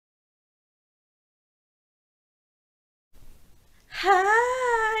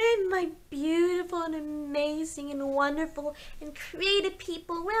Hi, my beautiful and amazing and wonderful and creative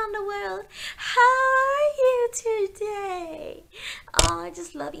people around the world. How are you today? Oh, I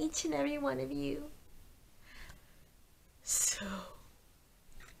just love each and every one of you. So,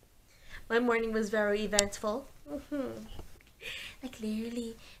 my morning was very eventful. Like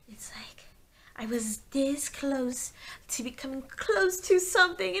literally, it's like I was this close to becoming close to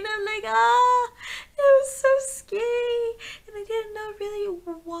something, and I'm like, it was so scary, and I didn't know really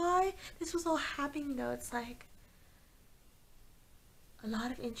why this was all happening. Though it's like a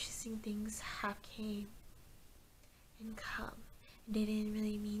lot of interesting things have came and come, and they didn't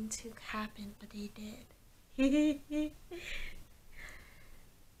really mean to happen, but they did.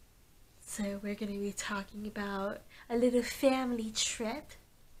 So we're gonna be talking about a little family trip.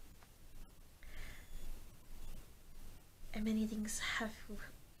 And many things have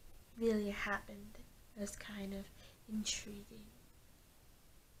really happened. It was kind of intriguing.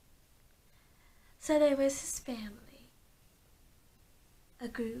 So there was his family, a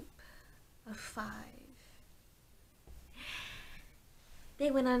group of 5.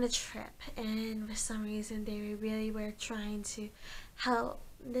 They went on a trip, and for some reason they really were trying to help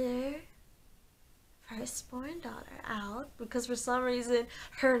their firstborn daughter out, because for some reason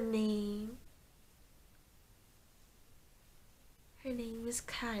her name was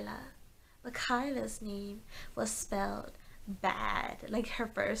Kyla, but Kyla's name was spelled bad. Like her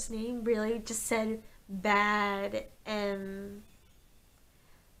first name really just said bad, and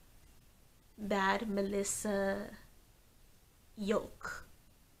bad Melissa Yoke.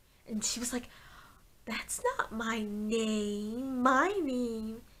 And she was like, that's not my name. My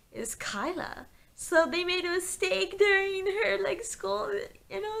name is Kyla. So they made a mistake during her like school,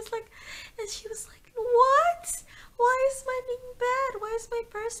 and I was like, and she was like, what? Why is my name bad? Why is my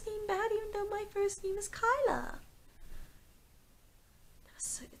first name bad even though my first name is Kyla?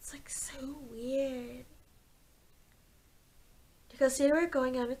 It's like so weird. Because they were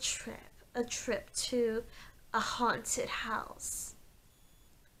going on a trip to a haunted house.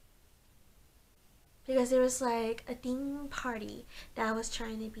 Because there was like a theme party that was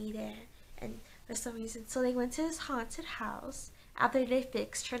trying to be there, and for some reason, so they went to this haunted house after they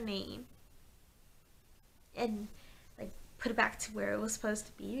fixed her name and like put it back to where it was supposed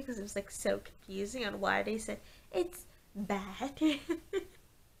to be, because it was like so confusing on why they said it's bad.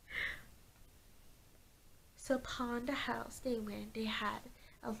 So upon the house they went, they had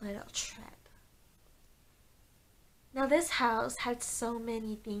a little trip. Now this house had so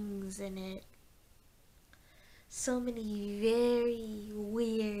many things in it, so many very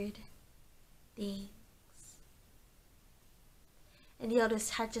weird things, and the others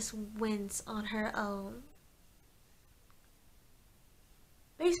had just went on her own.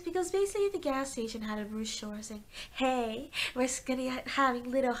 Because basically the gas station had a brochure saying, hey, we're gonna having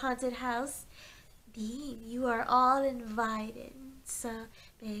little haunted house. Dean, you are all invited. So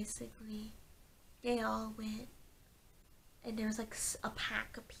basically they all went, and there was like a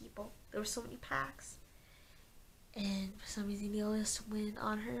pack of people. There were so many packs, and for some reason the oldest went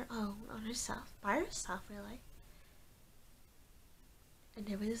on her own, on herself, by herself really. And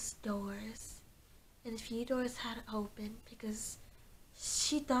there was doors, and a few doors had opened because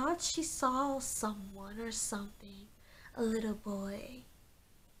she thought she saw someone or something, a little boy,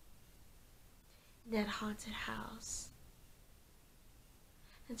 in that haunted house.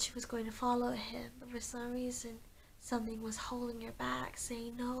 And she was going to follow him, but for some reason, something was holding her back,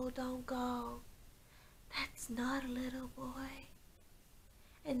 saying, no, don't go. That's not a little boy.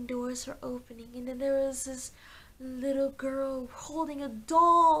 And doors were opening, and then there was this little girl holding a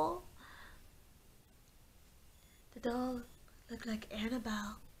doll. The doll looked like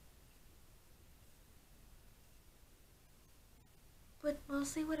Annabelle, but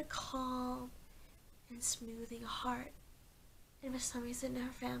mostly with a calm and smoothing heart. And for some reason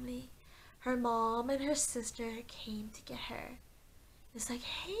her family, her mom and her sister came to get her. It's like,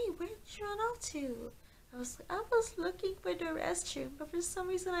 hey, where did you run off to? I was looking for the restroom, but for some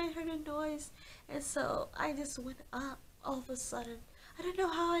reason I heard a noise, and so I just went up all of a sudden. I don't know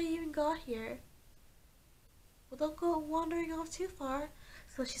how I even got here. Well, don't go wandering off too far.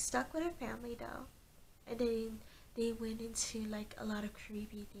 So she stuck with her family though, and then they went into like a lot of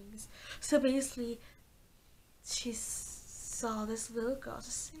creepy things. So basically, she saw this little girl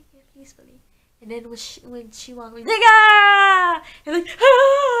just sitting there peacefully, and then when she walked away, like ah, and like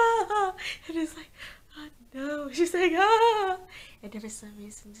ah, and it's like, oh no, she's like ah, and then for some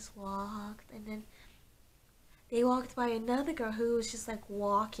reason just walked, and then they walked by another girl who was just like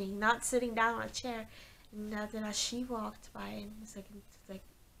walking, not sitting down on a chair. And then as she walked by, and it's like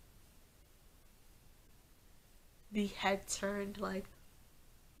the head turned like,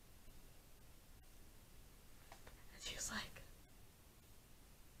 and she was like,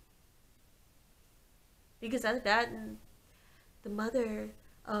 because after that, the mother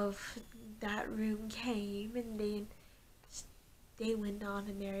of that room came, and they went on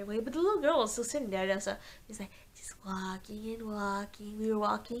a merry way. But the little girl was still sitting there. So it's like just walking and walking. We were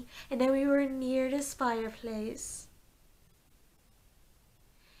walking, and then we were near this fireplace.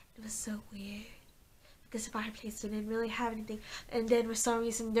 It was so weird because the fireplace didn't really have anything. And then for some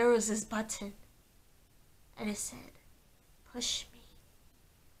reason there was this button, and it said, "Push me."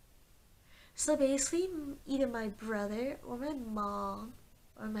 So basically, either my brother or my mom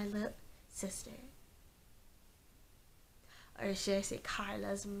or my little sister, or should I say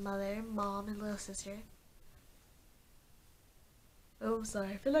Kyla's mother, mom, and little sister. Oh, I'm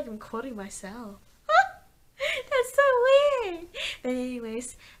sorry. I feel like I'm quoting myself. That's so weird. But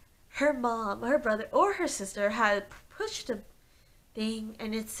anyways, her mom, her brother, or her sister had pushed a thing,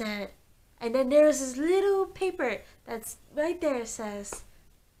 and it said, and then there was this little paper that's right there. It says,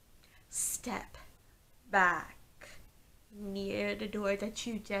 "Step back near the door that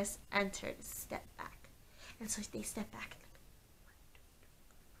you just entered. Step back." And so they step back.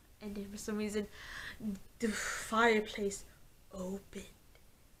 And then for some reason, the fireplace opened.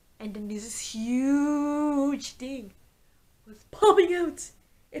 And then this huge thing was popping out.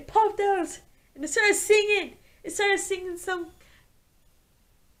 It popped out. And it started singing. It started singing some...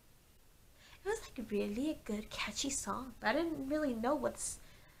 It was like really a good, catchy song. But I didn't really know what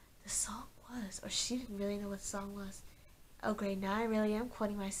the song was. Or she didn't really know what the song was. Oh great, now I really am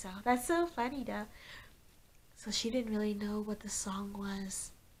quoting myself. That's so funny though. So she didn't really know what the song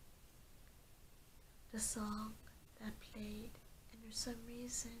was. The song that played, and for some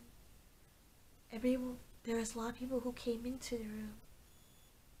reason, there was a lot of people who came into the room,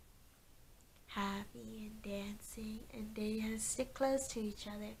 happy and dancing, and they had to stick close to each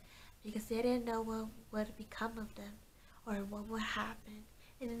other because they didn't know what would become of them or what would happen.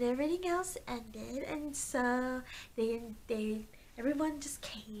 And then everything else ended, and so everyone just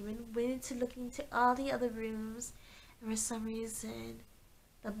came and went into looking into all the other rooms, and for some reason,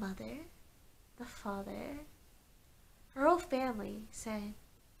 the mother, the father, her whole family said,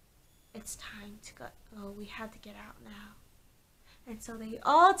 "It's time to go. Oh, we have to get out now." And so they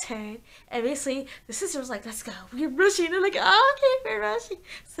all turned, and basically the sister was like, "Let's go. We're rushing." They're like, "Oh, okay, we're rushing."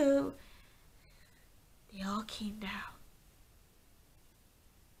 So they all came down.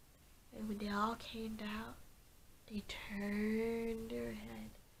 And when they all came down, they turned their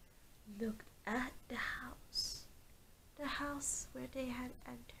head, looked at the house where they had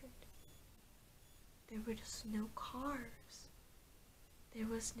entered. There were just no cars. There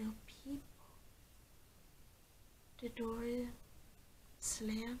was no people. The door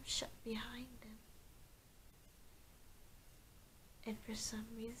slammed shut behind them. And for some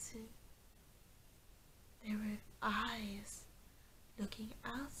reason, there were eyes looking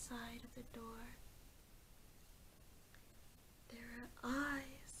outside of the door. There were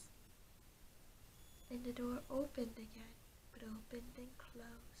eyes. And the door opened again, but opened and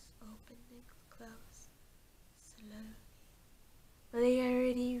closed, opened and closed, slowly. But they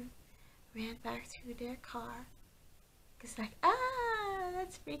already ran back to their car. Cause like,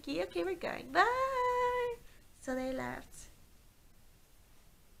 that's freaky. Okay, we're going. Bye. So they left.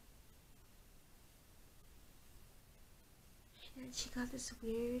 And then she got this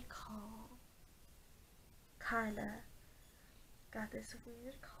weird call. Kyla got this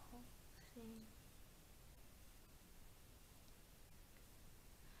weird call saying,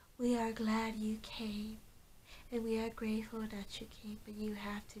 "We are glad you came, and we are grateful that you came, but you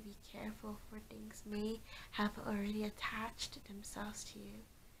have to be careful, for things may have already attached themselves to you.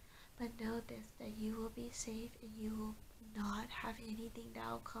 But know this, that you will be safe, and you will not have anything that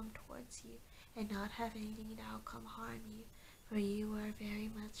will come towards you, and not have anything that will come harm you, for you are very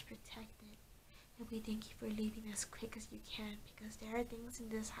much protected. And we thank you for leaving as quick as you can, because there are things in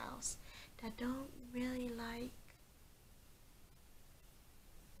this house that don't really like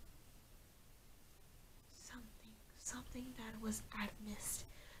something that was missed,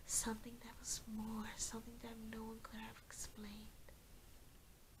 something that was more, something that no one could have explained."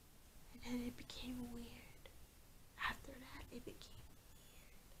 And then it became weird. After that, it became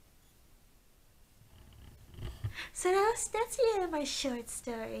weird. So that's the end of my short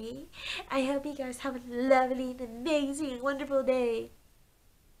story. I hope you guys have a lovely and amazing, wonderful day.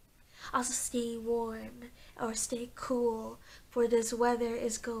 Also stay warm or stay cool, for this weather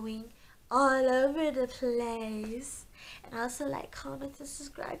is going all over the place. And also like, comment, and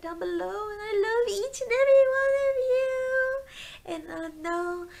subscribe down below. And I love each and every one of you. And I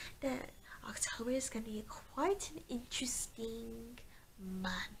know that October is going to be quite an interesting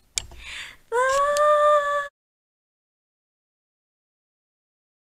month.